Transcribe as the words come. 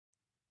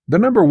The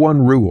number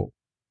one rule.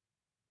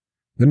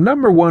 The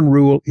number one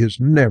rule is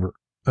never,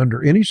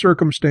 under any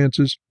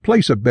circumstances,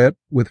 place a bet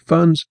with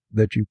funds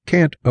that you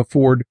can't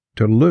afford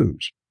to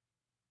lose.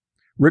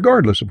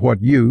 Regardless of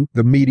what you,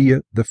 the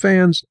media, the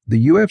fans,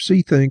 the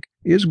UFC think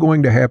is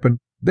going to happen,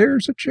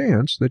 there's a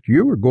chance that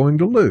you are going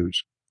to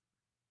lose.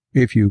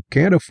 If you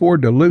can't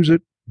afford to lose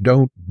it,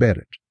 don't bet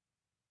it.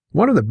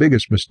 One of the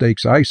biggest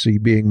mistakes I see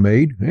being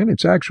made, and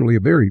it's actually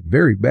a very,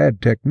 very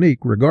bad technique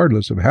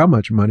regardless of how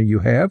much money you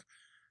have,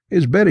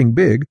 is betting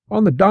big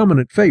on the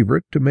dominant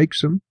favorite to make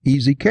some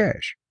easy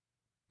cash.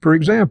 For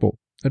example,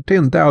 a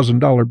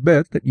 $10,000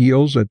 bet that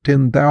yields a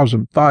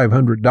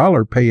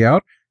 $10,500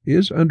 payout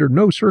is under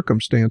no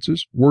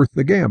circumstances worth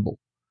the gamble.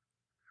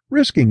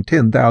 Risking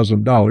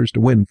 $10,000 to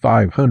win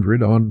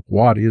 $500 on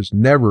what is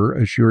never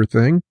a sure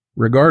thing,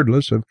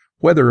 regardless of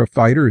whether a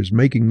fighter is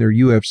making their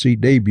UFC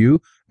debut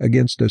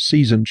against a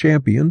seasoned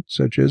champion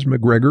such as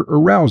McGregor or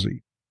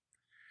Rousey.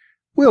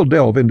 We'll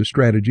delve into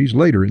strategies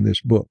later in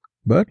this book,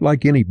 but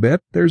like any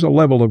bet, there's a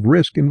level of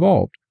risk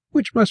involved,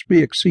 which must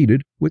be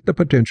exceeded with the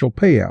potential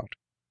payout.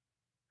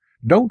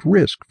 Don't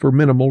risk for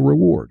minimal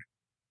reward.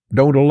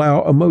 Don't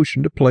allow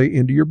emotion to play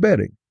into your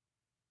betting.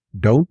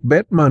 Don't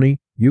bet money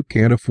you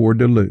can't afford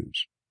to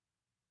lose.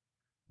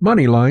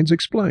 Money lines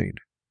explained.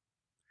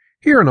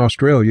 Here in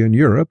Australia and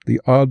Europe,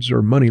 the odds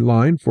or money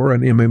line for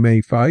an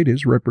MMA fight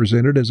is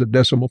represented as a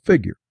decimal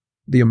figure,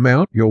 the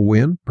amount you'll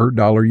win per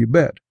dollar you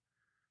bet.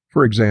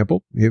 For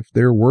example, if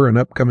there were an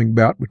upcoming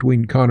bout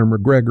between Conor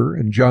McGregor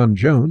and Jon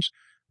Jones,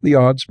 the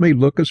odds may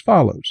look as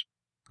follows.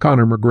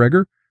 Conor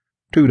McGregor,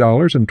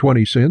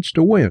 $2.20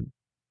 to win.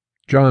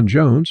 Jon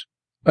Jones,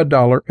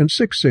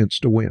 $1.06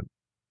 to win.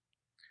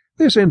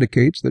 This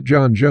indicates that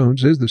Jon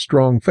Jones is the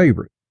strong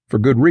favorite, for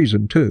good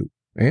reason too,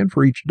 and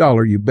for each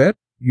dollar you bet,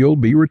 you'll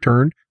be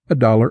returned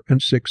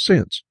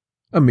 $1.06,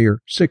 a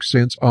mere 6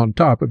 cents on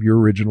top of your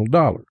original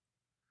dollar.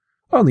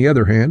 On the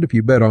other hand, if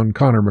you bet on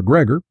Conor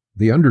McGregor,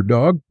 the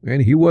underdog,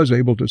 and he was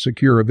able to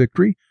secure a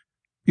victory,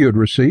 you'd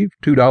receive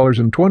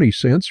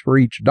 $2.20 for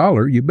each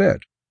dollar you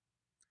bet.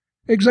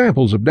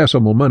 Examples of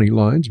decimal money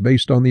lines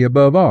based on the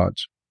above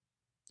odds.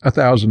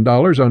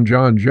 $1,000 on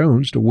Jon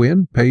Jones to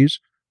win pays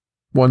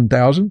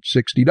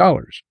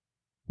 $1,060.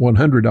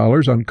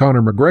 $100 on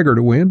Conor McGregor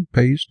to win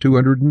pays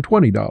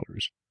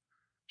 $220.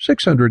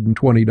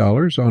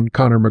 $620 on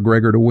Conor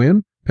McGregor to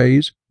win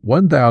pays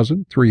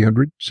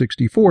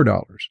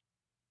 $1,364.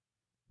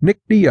 Nick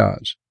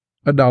Diaz,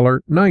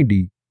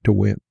 $1.90 to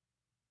win.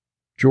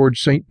 George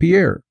St.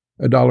 Pierre,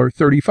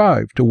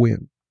 $1.35 to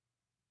win.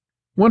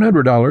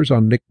 $100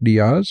 on Nick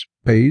Diaz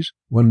pays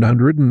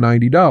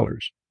 $190.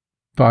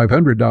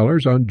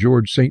 $500 on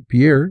George St.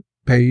 Pierre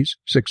pays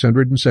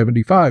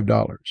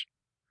 $675.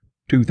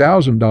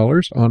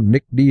 $2,000 on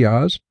Nick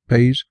Diaz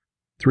pays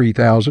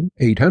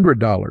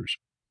 $3,800.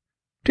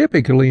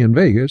 Typically in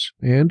Vegas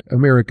and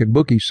American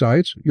bookie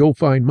sites, you'll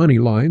find money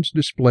lines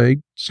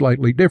displayed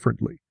slightly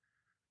differently.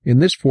 In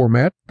this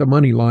format, the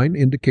money line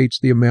indicates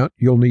the amount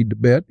you'll need to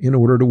bet in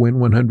order to win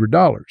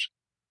 $100.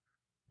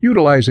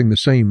 Utilizing the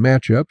same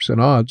matchups and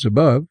odds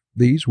above,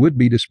 these would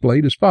be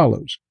displayed as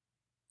follows.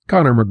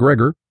 Conor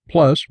McGregor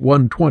plus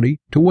 120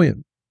 to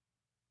win.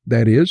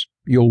 That is,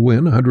 you'll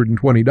win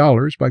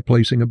 $120 by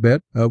placing a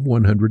bet of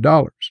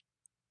 $100.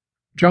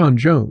 Jon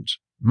Jones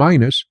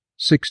minus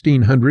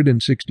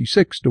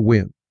 $1,666 to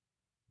win.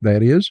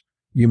 That is,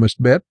 you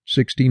must bet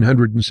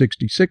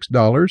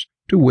 $1,666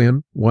 to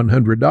win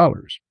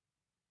 $100.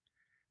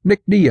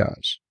 Nick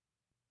Diaz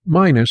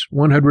minus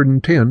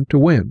 110 to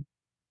win.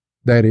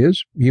 That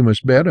is, you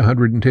must bet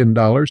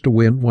 $110 to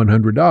win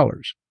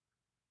 $100.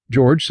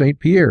 George St.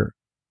 Pierre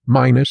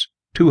minus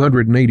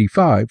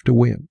 285 to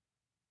win.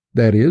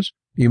 That is,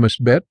 you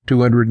must bet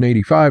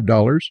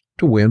 $285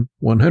 to win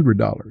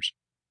 $100.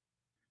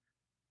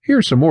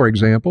 Here's some more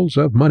examples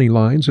of money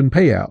lines and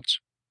payouts.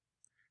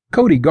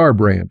 Cody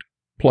Garbrandt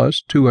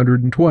plus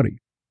 220.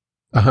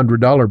 A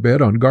 $100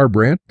 bet on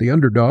Garbrandt, the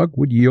underdog,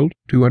 would yield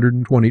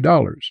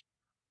 $220.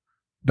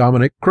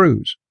 Dominic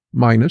Cruz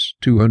minus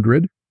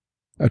 200.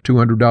 A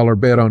 $200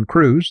 bet on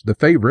Cruz, the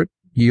favorite,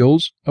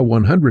 yields a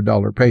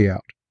 $100 payout.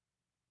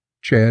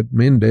 Chad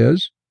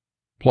Mendez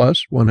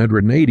plus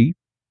 180.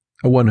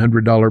 A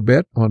 $100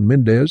 bet on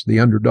Mendez, the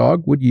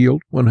underdog, would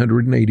yield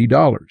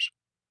 $180.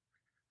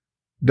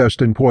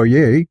 Dustin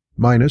Poirier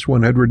minus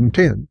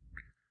 110.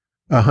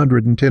 A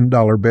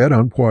 $110 bet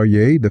on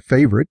Poirier, the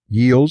favorite,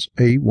 yields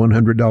a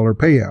 $100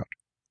 payout.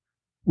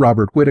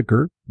 Robert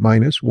Whittaker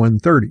minus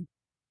 130.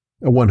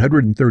 A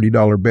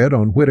 $130 bet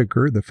on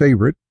Whittaker, the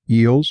favorite,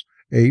 yields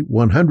a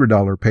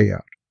 $100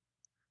 payout.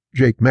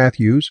 Jake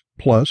Matthews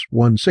plus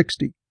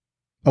 160.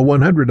 A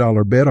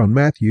 $100 bet on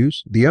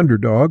Matthews, the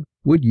underdog,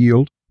 would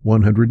yield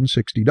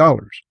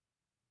 $160.